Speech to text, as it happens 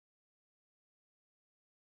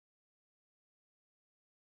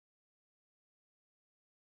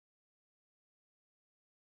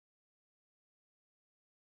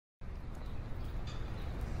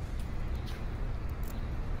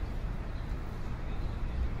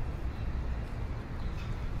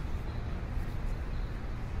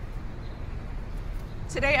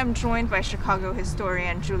Today I'm joined by Chicago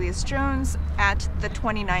historian Julius Jones at the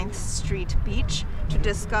 29th Street Beach to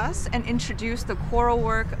discuss and introduce the choral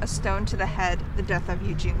work A Stone to the Head, The Death of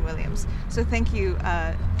Eugene Williams. So thank you,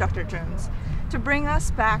 Dr. Jones. To bring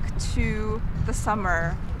us back to the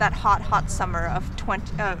summer, that hot summer of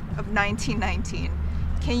 1919,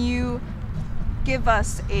 can you give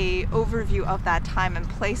us an overview of that time and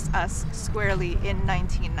place us squarely in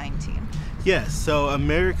 1919? Yes, so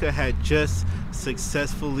America had just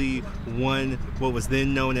successfully won what was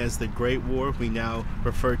then known as the Great War. We now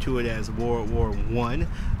refer to it as World War I.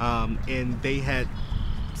 And they had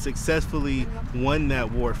successfully won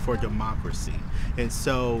that war for democracy. And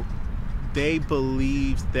so they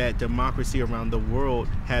believed that democracy around the world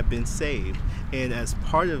had been saved. And as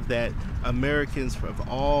part of that, Americans of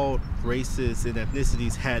all races and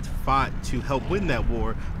ethnicities had fought to help win that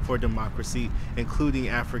war for democracy, including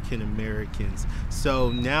African Americans.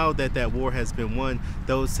 So now that that war has been won,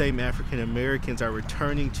 those same African Americans are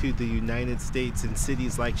returning to the United States in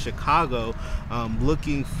cities like Chicago,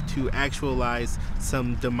 looking to actualize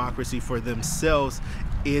some democracy for themselves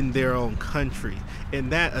in their own country.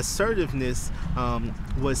 And that assertiveness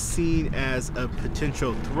was seen as a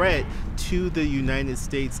potential threat to the United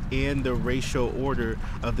States and the racial order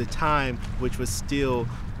of the time, which was still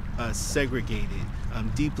segregated,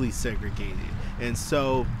 deeply segregated. And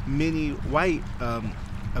so many white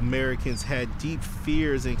Americans had deep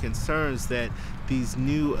fears and concerns that these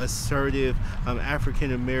new assertive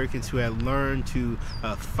African Americans who had learned to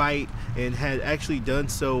fight and had actually done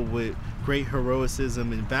so with great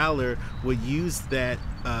heroicism and valor would use that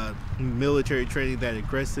military training, that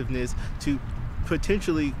aggressiveness, to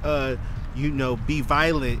potentially be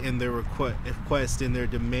violent in their request and their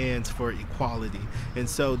demands for equality. And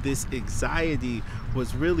so this anxiety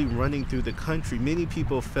was really running through the country. Many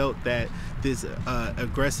people felt that this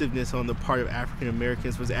aggressiveness on the part of African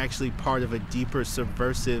Americans was actually part of a deeper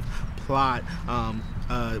subversive plot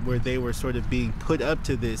where they were sort of being put up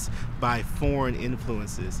to this by foreign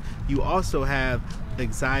influences. You also have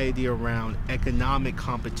anxiety around economic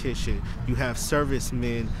competition. You have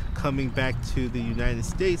servicemen coming back to the United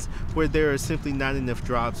States where there are simply not enough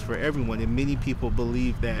jobs for everyone, and many people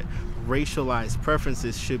believe that racialized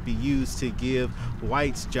preferences should be used to give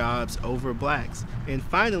whites jobs over blacks. And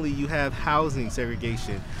finally, you have housing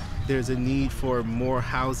segregation. There's a need for more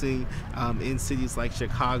housing in cities like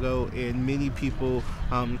Chicago, and many people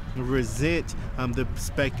resent the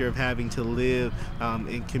specter of having to live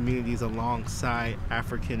in communities alongside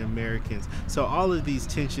African Americans. So all of these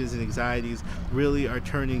tensions and anxieties really are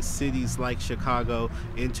turning cities like Chicago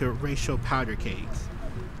into racial powder kegs.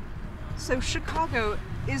 So Chicago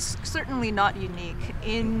is certainly not unique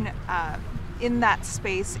in that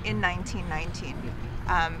space in 1919.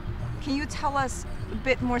 Can you tell us a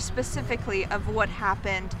bit more specifically of what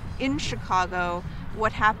happened in Chicago,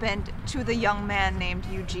 what happened to the young man named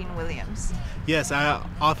Eugene Williams? Yes, I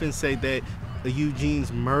often say that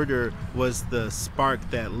Eugene's murder was the spark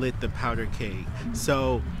that lit the powder keg.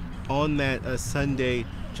 So on that Sunday,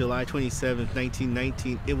 July 27th,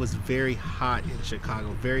 1919, it was very hot in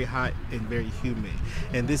Chicago, very hot and very humid.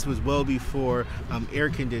 And this was well before air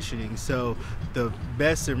conditioning. So the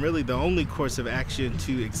best and really the only course of action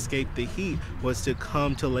to escape the heat was to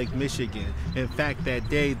come to Lake Michigan. In fact, that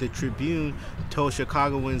day, the Tribune told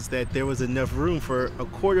Chicagoans that there was enough room for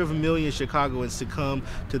 250,000 Chicagoans to come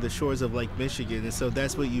to the shores of Lake Michigan. And so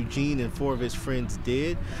that's what Eugene and 4 of his friends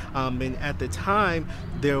did. And at the time,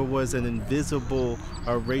 there was an invisible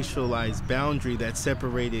racialized boundary that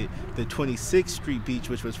separated the 26th Street Beach,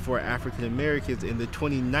 which was for African Americans, and the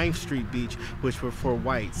 29th Street Beach, which were for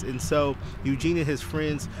whites. And so Eugene and his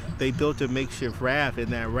friends, they built a makeshift raft,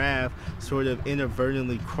 and that raft sort of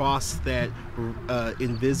inadvertently crossed that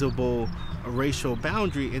invisible racial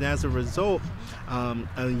boundary. And as a result,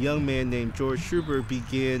 a young man named George Schubert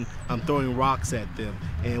began throwing rocks at them.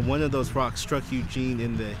 And one of those rocks struck Eugene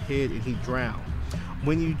in the head, and he drowned.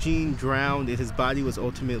 When Eugene drowned and his body was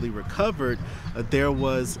ultimately recovered, there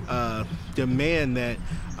was a demand that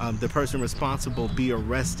the person responsible be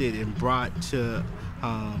arrested and brought to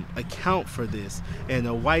account for this. And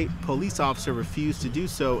a white police officer refused to do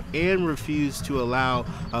so and refused to allow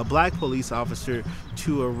a black police officer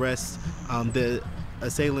to arrest the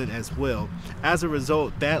assailant as well. As a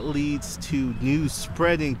result, that leads to news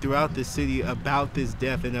spreading throughout the city about this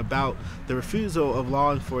death and about the refusal of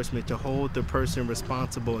law enforcement to hold the person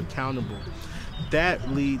responsible accountable. That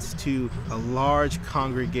leads to a large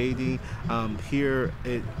congregating here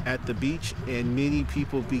at the beach, and many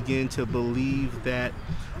people begin to believe that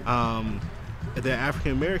the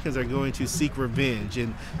African Americans are going to seek revenge.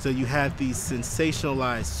 And so you have these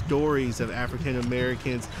sensationalized stories of African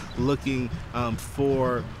Americans looking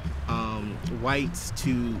for whites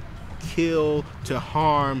to kill, to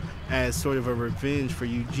harm, as sort of a revenge for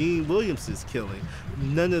Eugene Williams's killing.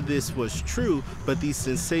 None of this was true, but these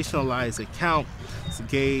sensationalized accounts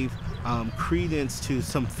gave credence to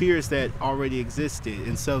some fears that already existed.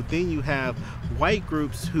 And so then you have white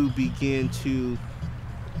groups who begin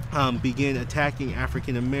attacking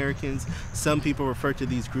African Americans. Some people refer to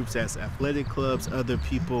these groups as athletic clubs, other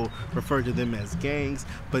people refer to them as gangs,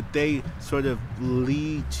 but they sort of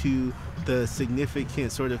lead to the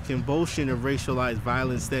significant sort of convulsion of racialized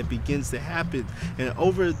violence that begins to happen. And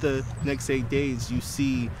over the next 8 days, you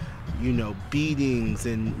see, beatings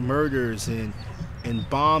and murders and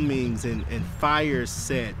bombings and fires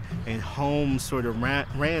set and homes sort of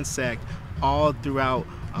ransacked all throughout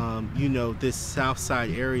this south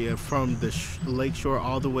side area, from the lake shore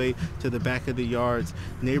all the way to the back of the yards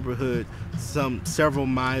neighborhood, several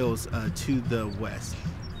miles to the west.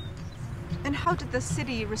 And how did the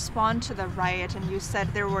city respond to the riot? And you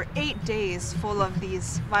said there were 8 days full of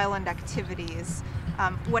these violent activities.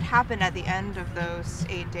 What happened at the end of those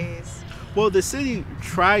 8 days? Well, the city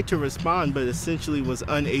tried to respond, but essentially was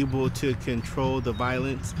unable to control the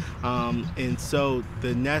violence. And so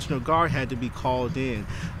the National Guard had to be called in.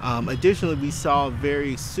 Additionally, we saw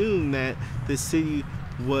very soon that the city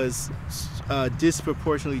was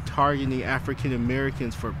disproportionately targeting African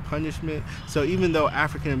Americans for punishment. So even though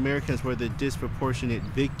African Americans were the disproportionate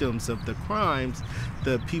victims of the crimes,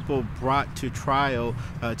 the people brought to trial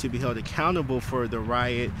to be held accountable for the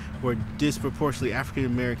riot were disproportionately African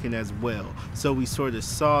American as well. So we sort of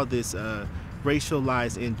saw this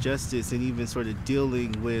racialized injustice, and even sort of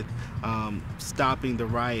dealing with stopping the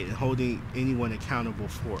riot and holding anyone accountable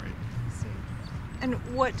for it. And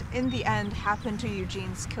what, in the end, happened to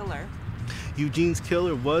Eugene's killer? Eugene's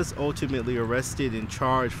killer was ultimately arrested and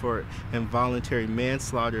charged for involuntary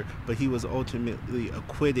manslaughter, but he was ultimately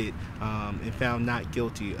acquitted and found not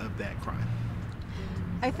guilty of that crime.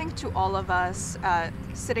 I think to all of us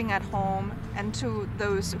sitting at home, and to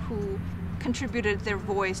those who contributed their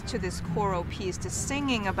voice to this choral piece, to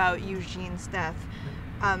singing about Eugene's death,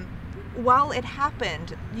 while it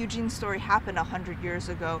happened, Eugene's story happened 100 years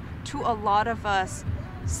ago, to a lot of us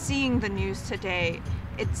seeing the news today,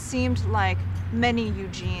 it seemed like many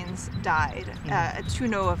Eugenes died to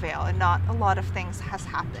no avail, and not a lot of things has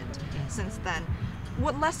happened since then.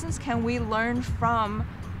 What lessons can we learn from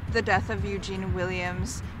the death of Eugene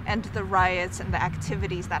Williams and the riots and the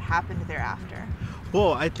activities that happened thereafter?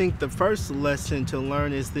 Well, I think the first lesson to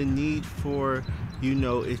learn is the need for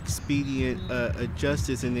expedient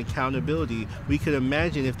justice and accountability. We could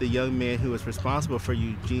imagine if the young man who was responsible for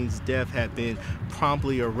Eugene's death had been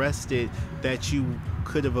promptly arrested, that you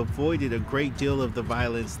could have avoided a great deal of the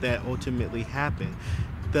violence that ultimately happened.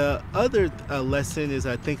 The other lesson is,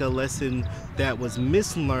 I think, a lesson that was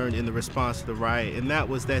mislearned in the response to the riot, and that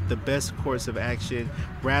was that the best course of action,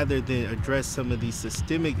 rather than address some of these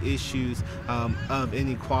systemic issues of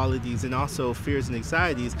inequalities and also fears and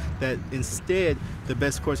anxieties, that instead the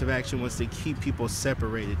best course of action was to keep people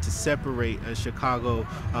separated, to separate Chicago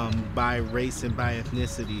by race and by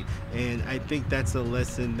ethnicity. And I think that's a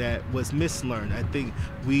lesson that was mislearned. I think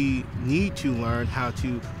we need to learn how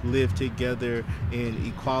to live together in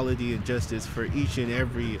equality and justice for each and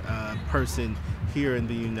every person here in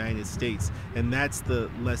the United States. And that's the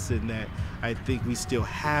lesson that I think we still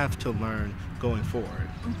have to learn going forward.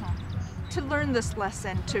 To learn this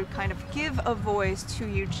lesson, to kind of give a voice to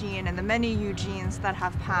Eugene and the many Eugenes that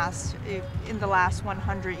have passed in the last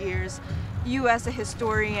 100 years, you as a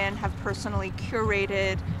historian have personally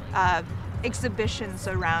curated exhibitions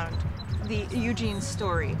around the Eugene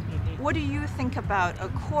story. What do you think about a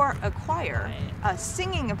choir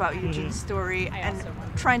singing about Eugene's story and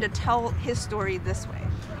trying to tell his story this way?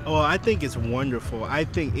 Well, I think it's wonderful. I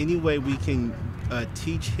think any way we can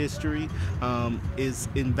teach history is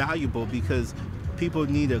invaluable, because people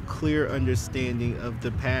need a clear understanding of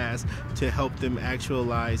the past to help them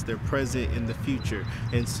actualize their present and the future.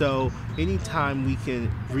 And so anytime we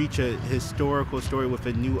can reach a historical story with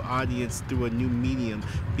a new audience through a new medium,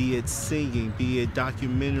 be it singing, be it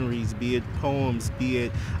documentaries, be it poems, be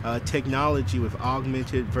it technology with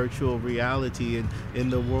augmented virtual reality and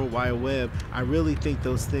in the World Wide Web, I really think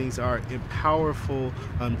those things are powerful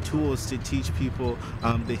tools to teach people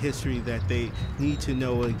the history that they need to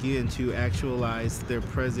know, again, to actualize their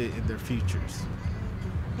present and their futures.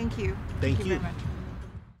 Thank you. Thank you very much.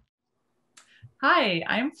 Hi,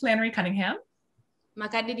 I'm Flannery Cunningham.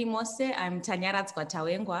 Makadidi Mose, I'm Tanyaradzwa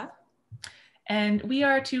Tawengwa. And we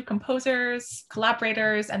are two composers,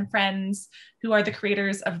 collaborators, and friends who are the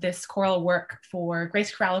creators of this choral work for Grace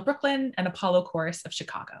Chorale of Brooklyn and Apollo Chorus of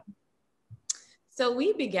Chicago. So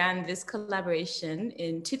we began this collaboration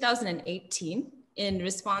in 2018 in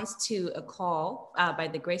response to a call by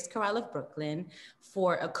the Grace Chorale of Brooklyn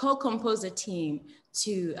for a co-composer team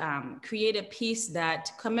to create a piece that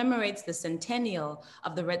commemorates the centennial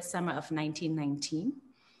of the Red Summer of 1919.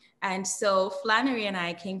 And so Flannery and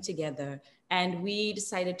I came together and we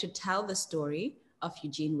decided to tell the story of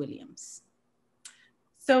Eugene Williams.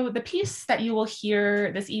 So the piece that you will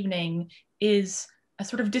hear this evening is a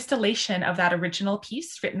sort of distillation of that original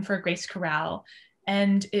piece written for Grace Chorale.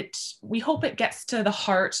 And we hope it gets to the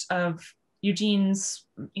heart of Eugene's,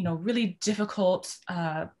 really difficult,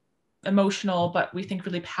 emotional, but we think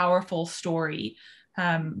really powerful story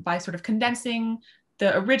by sort of condensing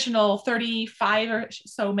the original 35 or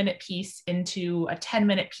so minute piece into a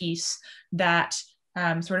 10-minute piece that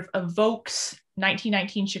sort of evokes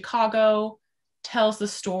 1919 Chicago, tells the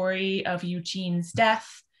story of Eugene's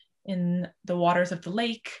death in the waters of the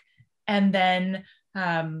lake, and then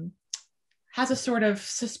has a sort of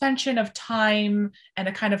suspension of time and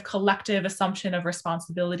a kind of collective assumption of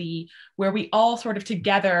responsibility where we all sort of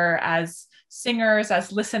together as singers,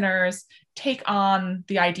 as listeners, take on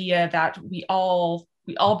the idea that we all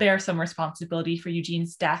bear some responsibility for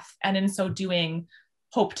Eugene's death, and in so doing,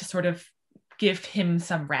 hope to sort of give him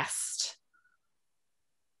some rest.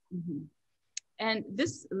 Mm-hmm. And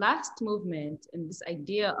this last movement and this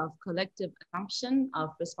idea of collective assumption of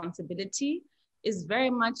responsibility is very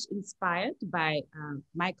much inspired by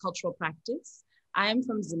my cultural practice. I am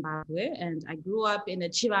from Zimbabwe and I grew up in a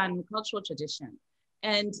Chivanu cultural tradition.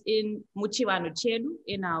 And in Muchivanu Chedu,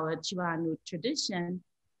 in our Chivanu tradition,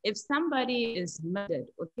 if somebody is murdered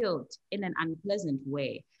or killed in an unpleasant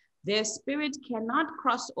way, their spirit cannot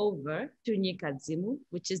cross over to Nyikadzimu,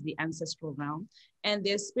 which is the ancestral realm, and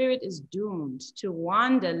their spirit is doomed to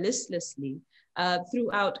wander listlessly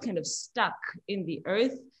throughout, kind of stuck in the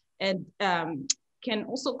earth, and can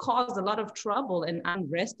also cause a lot of trouble and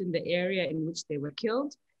unrest in the area in which they were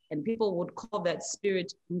killed, and people would call that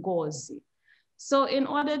spirit Ngozi. So in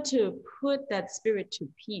order to put that spirit to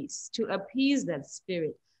peace, to appease that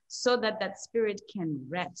spirit, so that that spirit can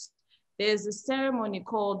rest, there's a ceremony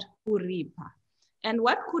called Kuripa. And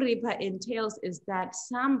what Kuripa entails is that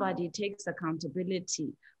somebody takes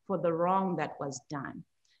accountability for the wrong that was done.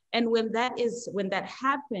 And when that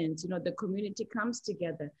happens, the community comes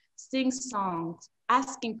together, sings songs,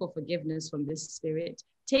 asking for forgiveness from this spirit,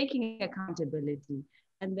 taking accountability,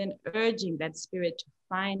 and then urging that spirit to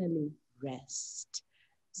finally rest.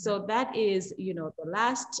 So that is, the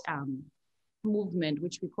last movement,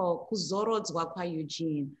 which we call Kuzorodzwa kwa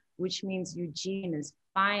Eugene, which means Eugene is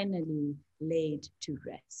finally laid to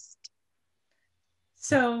rest.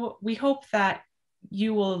 So we hope that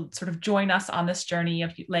you will sort of join us on this journey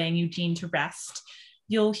of laying Eugene to rest.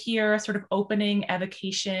 You'll hear a sort of opening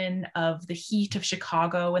evocation of the heat of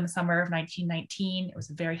Chicago in the summer of 1919. It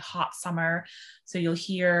was a very hot summer. So you'll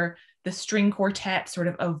hear the string quartet sort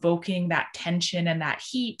of evoking that tension and that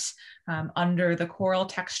heat under the choral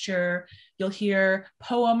texture. You'll hear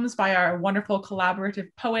poems by our wonderful collaborative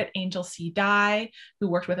poet, Angel C. Dye, who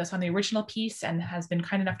worked with us on the original piece and has been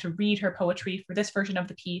kind enough to read her poetry for this version of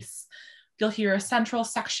the piece. You'll hear a central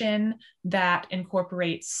section that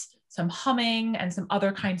incorporates some humming and some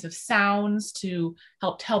other kinds of sounds to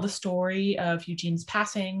help tell the story of Eugene's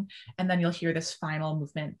passing. And then you'll hear this final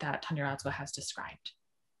movement that Tanyaradzwa has described.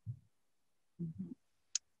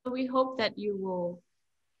 Mm-hmm. We hope that you will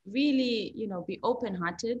really, be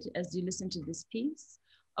open-hearted as you listen to this piece.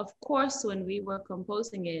 Of course, when we were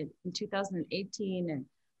composing it in 2018 and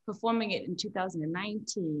performing it in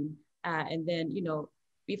 2019, and then,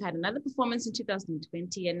 we've had another performance in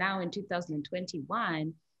 2020, and now in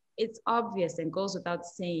 2021, it's obvious and goes without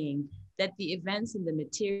saying that the events and the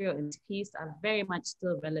material in this piece are very much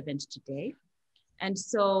still relevant today. And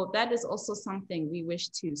so that is also something we wish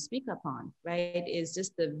to speak upon, right? Is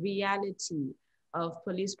just the reality of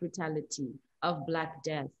police brutality, of Black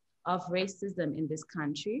death, of racism in this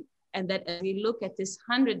country. And that as we look at this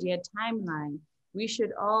 100-year timeline, we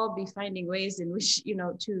should all be finding ways in which,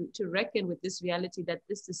 to reckon with this reality that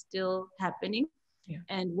this is still happening. Yeah.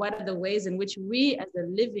 And what are the ways in which we as a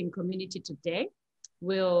living community today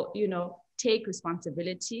will, take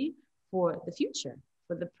responsibility for the future,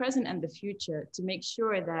 for the present and the future, to make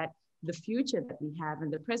sure that the future that we have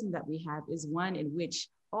and the present that we have is one in which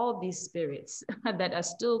all these spirits that are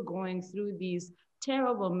still going through these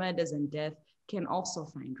terrible murders and death can also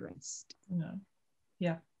find rest.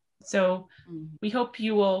 Yeah. So we hope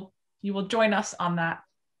you will join us on that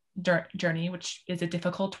journey, which is a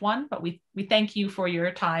difficult one, but we thank you for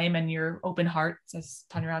your time and your open hearts, as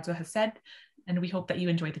Tanyaradzwa has said, and we hope that you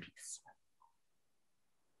enjoy the piece.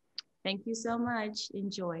 Thank you so much.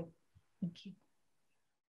 Enjoy. Thank you.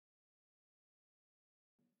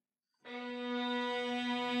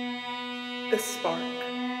 The spark.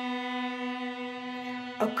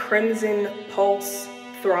 A crimson pulse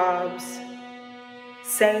throbs,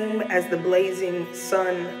 same as the blazing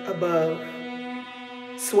sun above,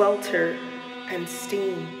 swelter and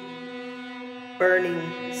steam,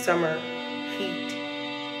 burning summer heat.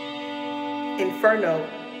 Inferno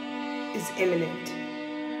is imminent.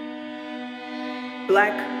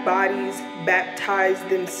 Black bodies baptize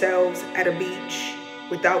themselves at a beach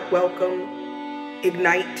without welcome,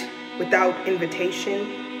 ignite without invitation.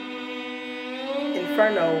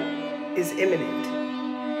 Inferno is imminent.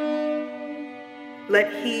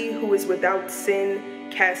 Let he who is without sin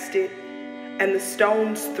cast it, and the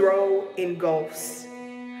stone's throw engulfs,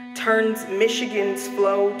 turns Michigan's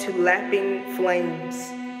flow to lapping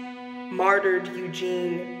flames. Martyred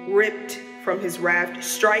Eugene, ripped from his raft,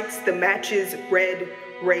 strikes the match's red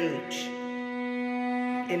rage.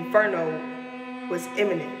 Inferno was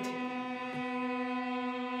imminent.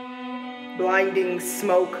 Blinding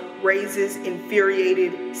smoke raises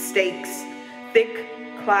infuriated stakes. Thick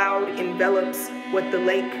cloud envelops what the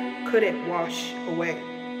lake couldn't wash away.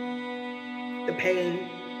 The pain,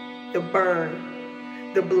 the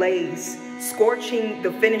burn, the blaze, scorching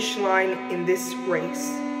the finish line in this race.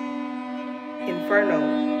 Inferno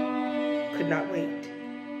could not wait.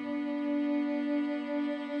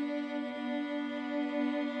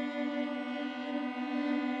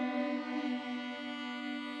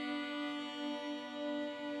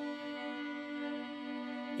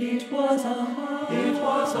 It was a hot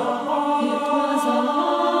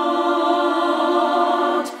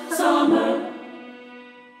summer.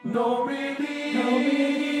 No relief,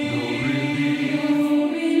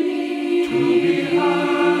 to be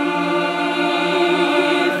had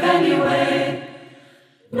anyway.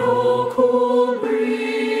 No cool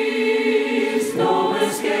breeze, no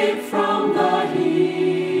escape from the heat.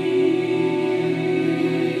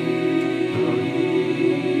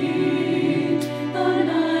 The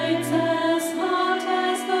nights as hot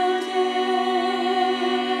as the days.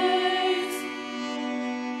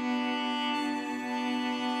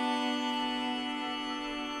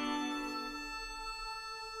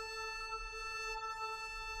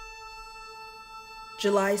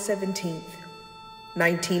 July 17th,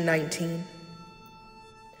 1919.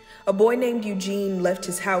 A boy named Eugene left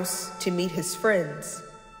his house to meet his friends.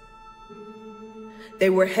 They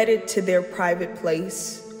were headed to their private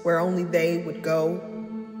place where only they would go.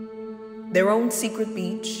 Their own secret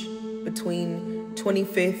beach between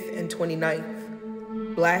 25th and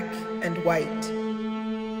 29th, black and white.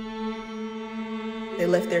 They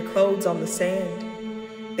left their clothes on the sand.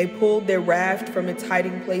 They pulled their raft from its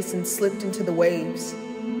hiding place and slipped into the waves,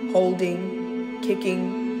 holding,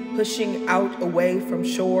 kicking, pushing out away from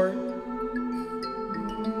shore.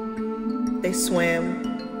 They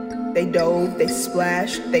swam, they dove, they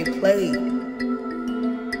splashed, they played.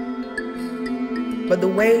 But the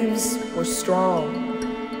waves were strong,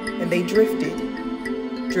 and they drifted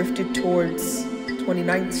towards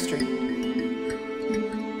 29th Street.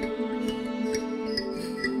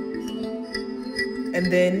 And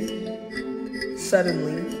then,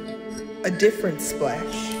 suddenly, a different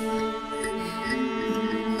splash.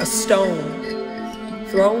 A stone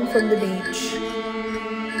thrown from the beach,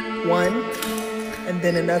 one and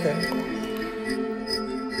then another.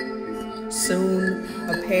 Soon,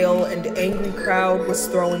 a pale and angry crowd was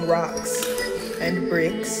throwing rocks and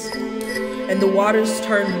bricks, and the waters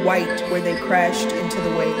turned white where they crashed into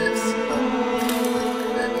the waves.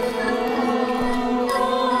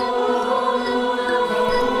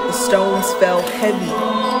 The stones fell heavy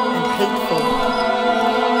and hateful.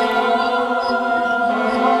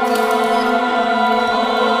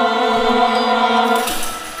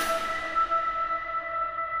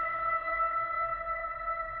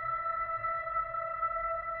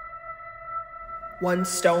 One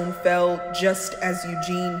stone fell just as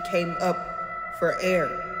Eugene came up for air.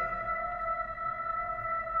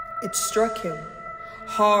 It struck him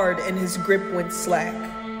hard and his grip went slack.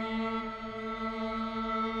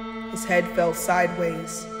 His head fell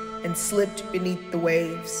sideways and slipped beneath the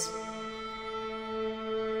waves.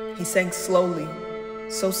 He sank slowly,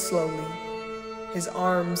 so slowly, his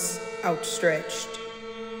arms outstretched.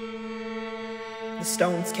 The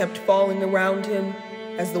stones kept falling around him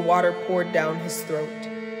as the water poured down his throat,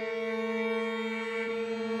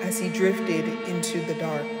 as he drifted into the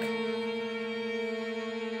dark.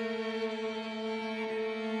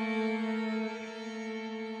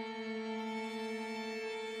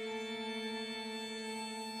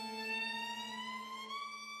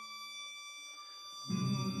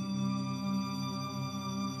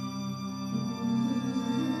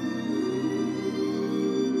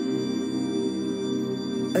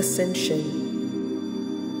 Ascension.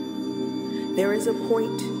 There is a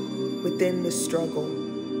point within the struggle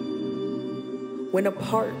when a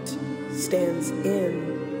part stands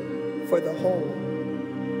in for the whole,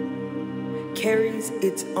 carries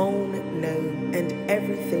its own name and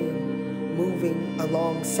everything moving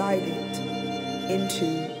alongside it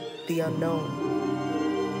into the unknown.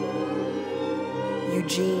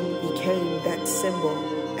 Eugene became that symbol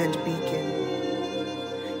and beacon,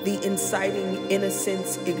 the inciting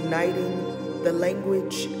innocence igniting the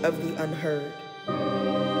language of the unheard.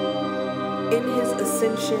 In his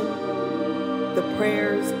ascension, the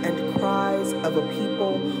prayers and cries of a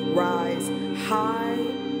people rise high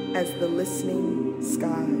as the listening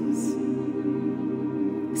skies.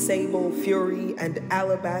 Sable fury and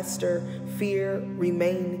alabaster fear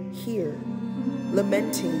remain here,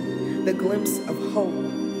 lamenting the glimpse of hope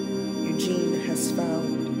Eugene has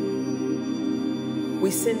found. We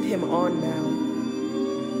send him on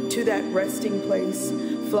now, to that resting place,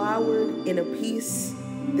 flowered in a peace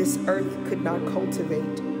this earth could not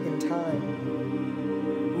cultivate in time.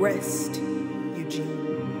 Rest,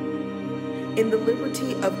 Eugene, in the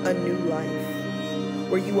liberty of a new life,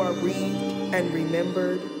 where you are breathed and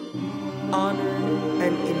remembered, honored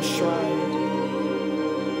and enshrined.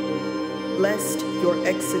 Lest your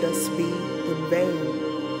exodus be in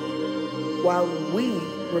vain, while we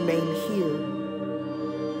remain here,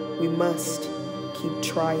 we must keep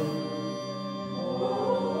trying.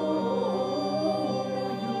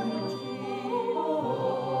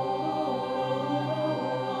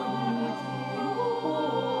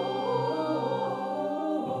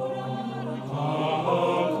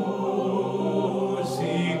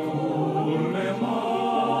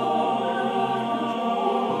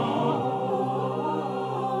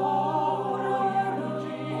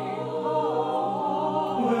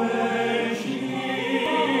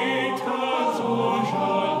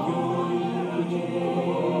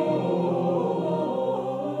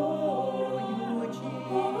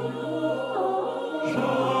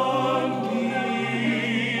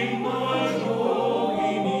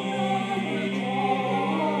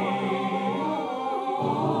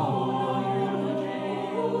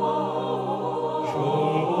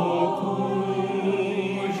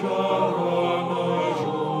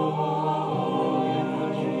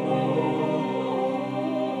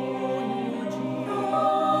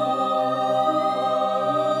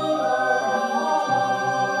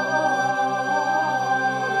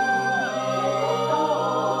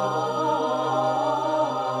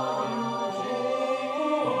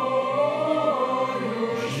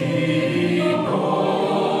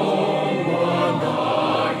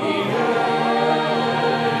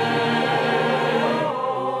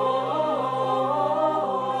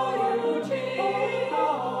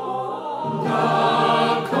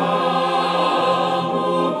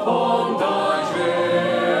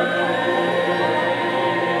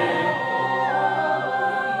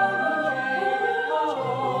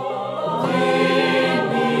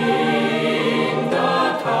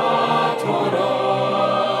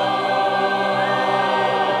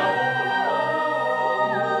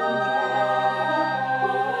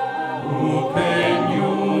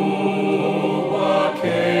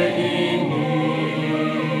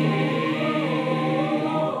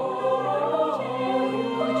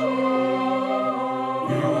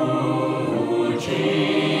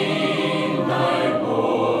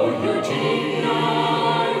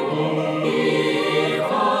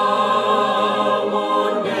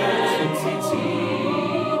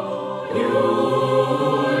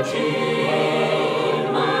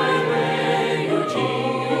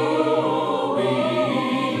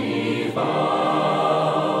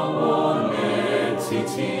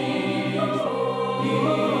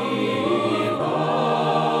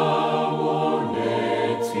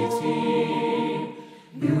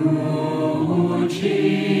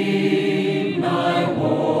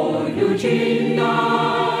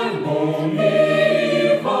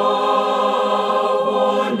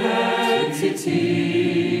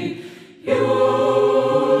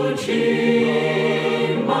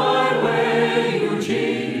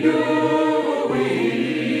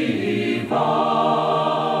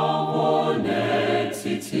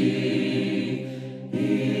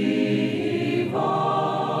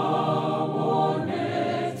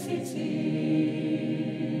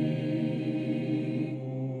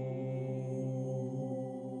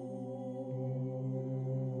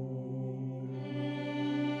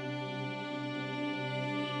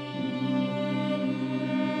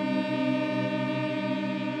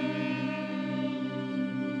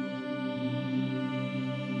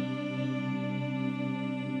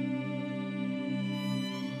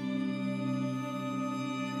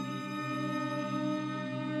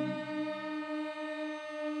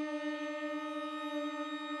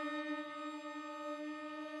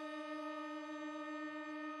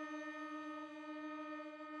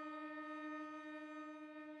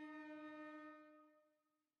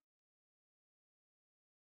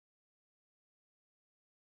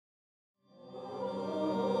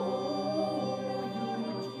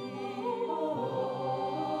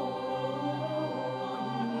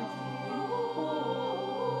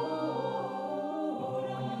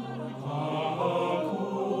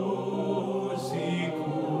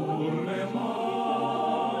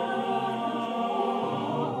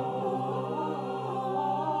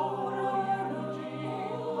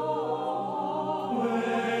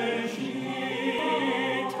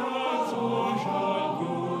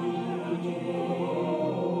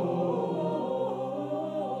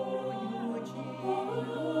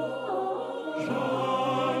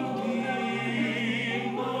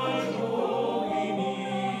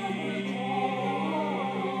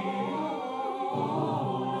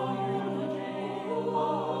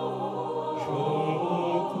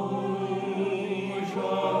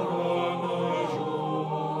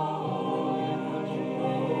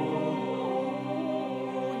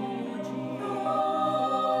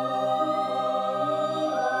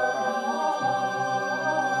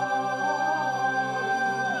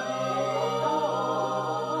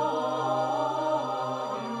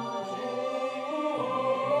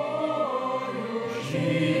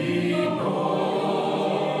 She